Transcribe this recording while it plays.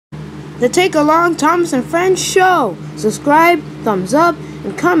the Take Along Thomas and Friends show. Subscribe, thumbs up,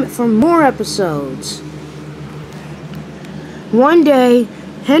 and comment for more episodes. One day,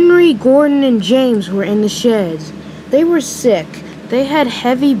 Henry, Gordon, and James were in the sheds. They were sick. They had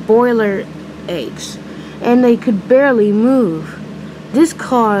heavy boiler aches, and they could barely move. This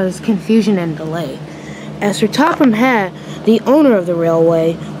caused confusion and delay, as Sir Topham Hatt, the owner of the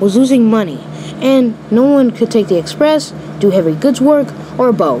railway, was losing money, and no one could take the express, do heavy goods work,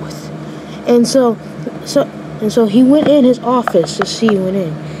 or both. And so he went in his office to see who went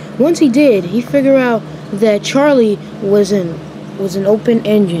in. Once he did, he figured out that Charlie was an open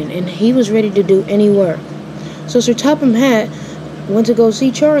engine, and he was ready to do any work. So Sir Topham Hatt went to go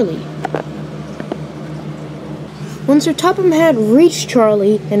see Charlie. When Sir Topham Hatt reached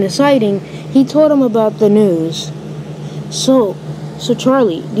Charlie in the siding, he told him about the news. So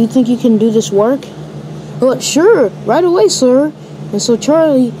Charlie, do you think you can do this work? Well, sure, right away, sir. And so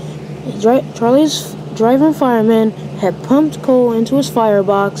Charlie's driver and fireman had pumped coal into his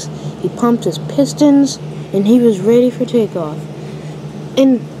firebox. He pumped his pistons, and he was ready for takeoff.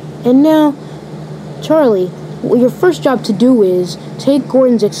 And now, Charlie, your first job to do is take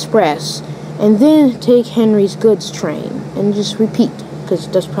Gordon's express, and then take Henry's goods train, and just repeat, because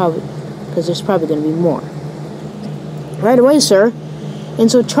there's probably going to be more. Right away, sir. And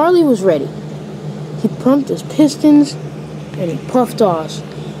so Charlie was ready. He pumped his pistons, and he puffed off.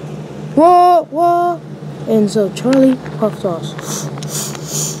 Whoa, whoa! And so Charlie puffed off.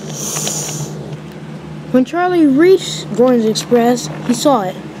 When Charlie reached Gordon's express, he saw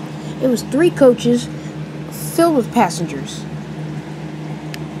it. It was 3 coaches filled with passengers.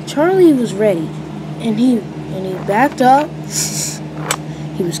 Charlie was ready, and he backed up.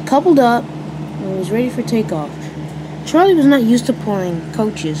 He was coupled up, and he was ready for takeoff. Charlie was not used to pulling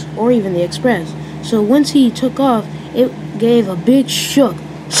coaches or even the express, so once he took off, it gave a big shook.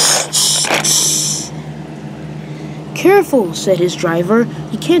 Careful, said his driver.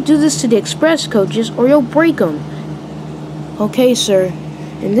 You can't do this to the express coaches or you'll break them. Okay, sir.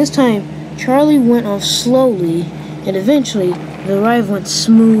 And this time, Charlie went off slowly, and eventually, the ride went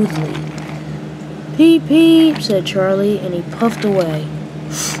smoothly. Peep, peep, said Charlie, and he puffed away.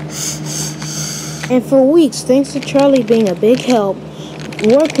 And for weeks, thanks to Charlie being a big help,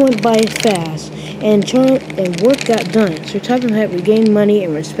 work went by fast, and work got done. Sir Topham Hatt regained money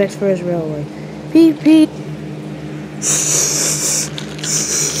and respect for his railway. Peep, peep.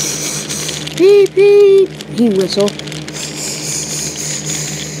 Peep, peep, he whistled.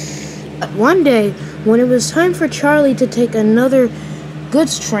 One day, when it was time for Charlie to take another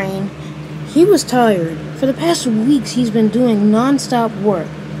goods train, he was tired. For the past weeks, he's been doing non-stop work.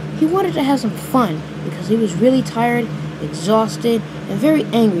 He wanted to have some fun because he was really tired, exhausted, and very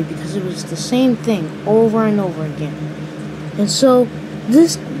angry because it was the same thing over and over again. And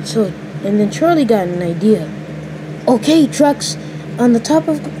then Charlie got an idea. Okay, trucks, on the top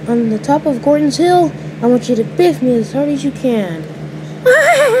of Gordon's Hill, I want you to biff me as hard as you can.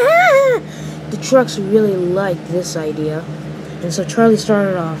 The trucks really liked this idea, and so Charlie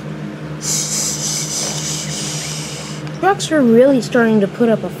started off. Trucks were really starting to put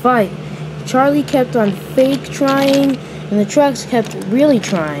up a fight. Charlie kept on fake trying, and the trucks kept really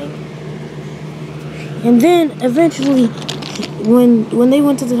trying. And then, eventually, when they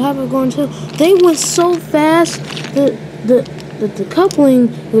went to the top of Gordon's Hill, they went so fast that the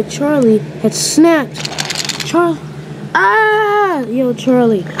coupling with Charlie had snapped. Yelled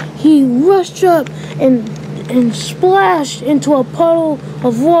Charlie. He rushed up and splashed into a puddle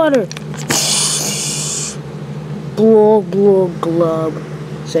of water. Blow, blow, glub,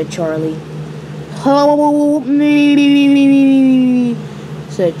 said Charlie. Help me,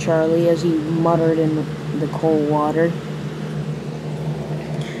 said Charlie as he muttered in the cold water.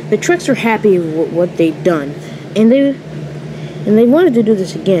 The trucks were happy with what they'd done, and they wanted to do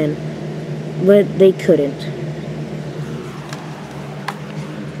this again, but they couldn't.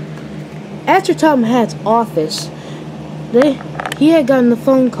 At Sir Topham Hatt's office, he had gotten the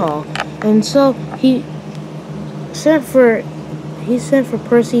phone call, and so he sent for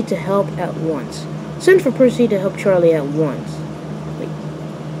Percy to help at once. Sent for Percy to help Charlie at once.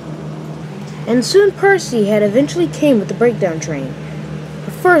 And soon Percy had eventually came with the breakdown train.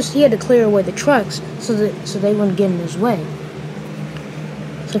 But first, he had to clear away the trucks so they wouldn't get in his way.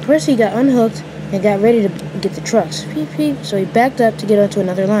 So Percy got unhooked and got ready to get the trucks. Peep, peep. So he backed up to get onto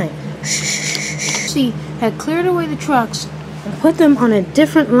another line. Percy had cleared away the trucks and put them on a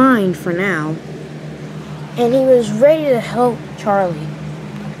different line for now. And he was ready to help Charlie.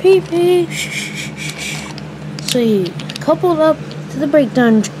 Peep, peep. So he coupled up to the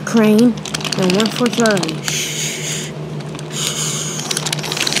breakdown crane and went for Charlie.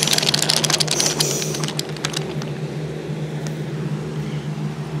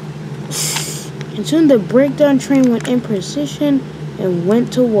 And soon the breakdown train went in position and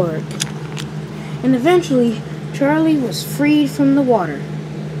went to work. And eventually, Charlie was freed from the water.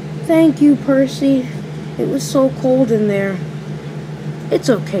 Thank you, Percy. It was so cold in there. It's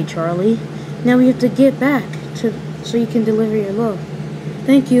okay, Charlie. Now we have to get back so you can deliver your load.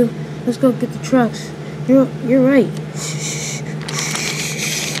 Thank you. Let's go get the trucks. You're right.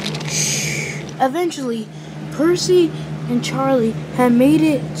 Eventually, Percy and Charlie had made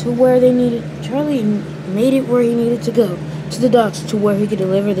it to where they needed. Charlie made it where he needed to go, to the docks, to where he could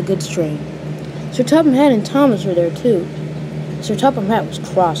deliver the goods train. Sir Topham Hatt and Thomas were there too. Sir Topham Hatt was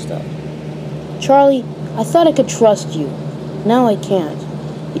cross though. Charlie, I thought I could trust you. Now I can't.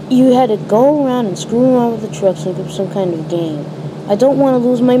 You had to go around and screw around with the trucks and give some kind of game. I don't want to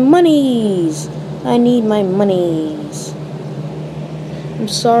lose my monies. I need my monies. I'm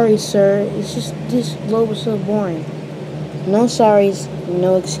sorry, sir. It's just this load was so boring. No sorries,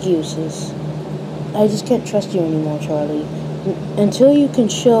 no excuses. I just can't trust you anymore, Charlie. Until you can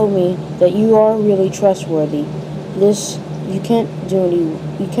show me that you are really trustworthy, you can't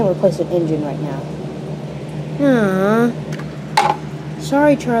replace an engine right now. Aww.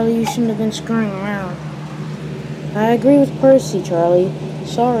 Sorry, Charlie, you shouldn't have been screwing around. I agree with Percy, Charlie.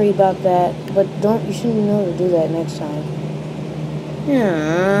 Sorry about that, but you shouldn't know to do that next time.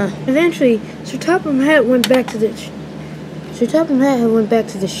 Aww. Eventually, Sir Topham Hatt went back to the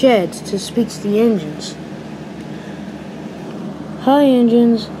sheds to speak to the engines. Hi,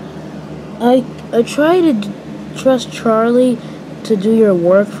 engines. I tried to trust Charlie to do your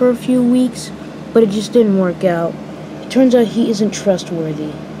work for a few weeks, but it just didn't work out. It turns out he isn't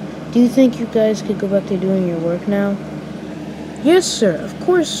trustworthy. Do you think you guys could go back to doing your work now? Yes, sir. Of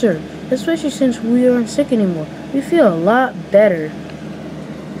course, sir. Especially since we aren't sick anymore. We feel a lot better.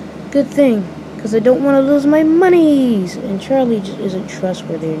 Good thing, because I don't want to lose my monies. And Charlie just isn't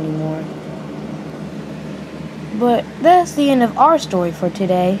trustworthy anymore. But that's the end of our story for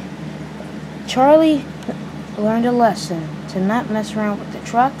today. Charlie learned a lesson to not mess around with the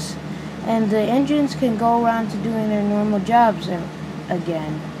trucks, and the engines can go around to doing their normal jobs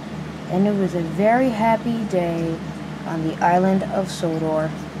again. And it was a very happy day on the island of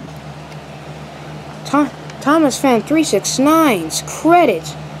Sodor. Thomas Fan 369's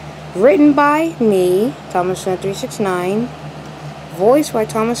credits. Written by me, Thomas Fan 369. Voiced by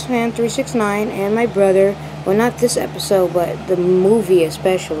Thomas Fan 369 and my brother. Well, not this episode, but the movie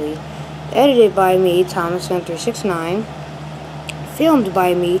especially. Edited by me, Thomas Fan 369. Filmed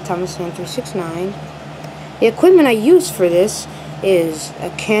by me, Thomas Fan 369. The equipment I used for this is a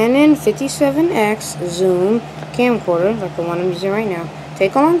Canon 57X zoom camcorder, like the one I'm using right now.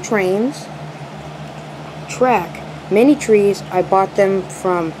 Take along trains. Track many trees. I bought them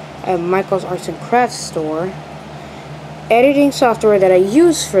from a Michael's Arts and Crafts store. Editing software that I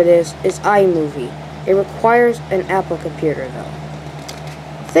use for this is iMovie. It requires an Apple computer though.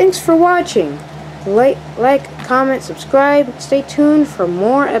 Thanks for watching. Like, comment, subscribe. Stay tuned for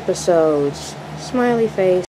more episodes. Smiley face.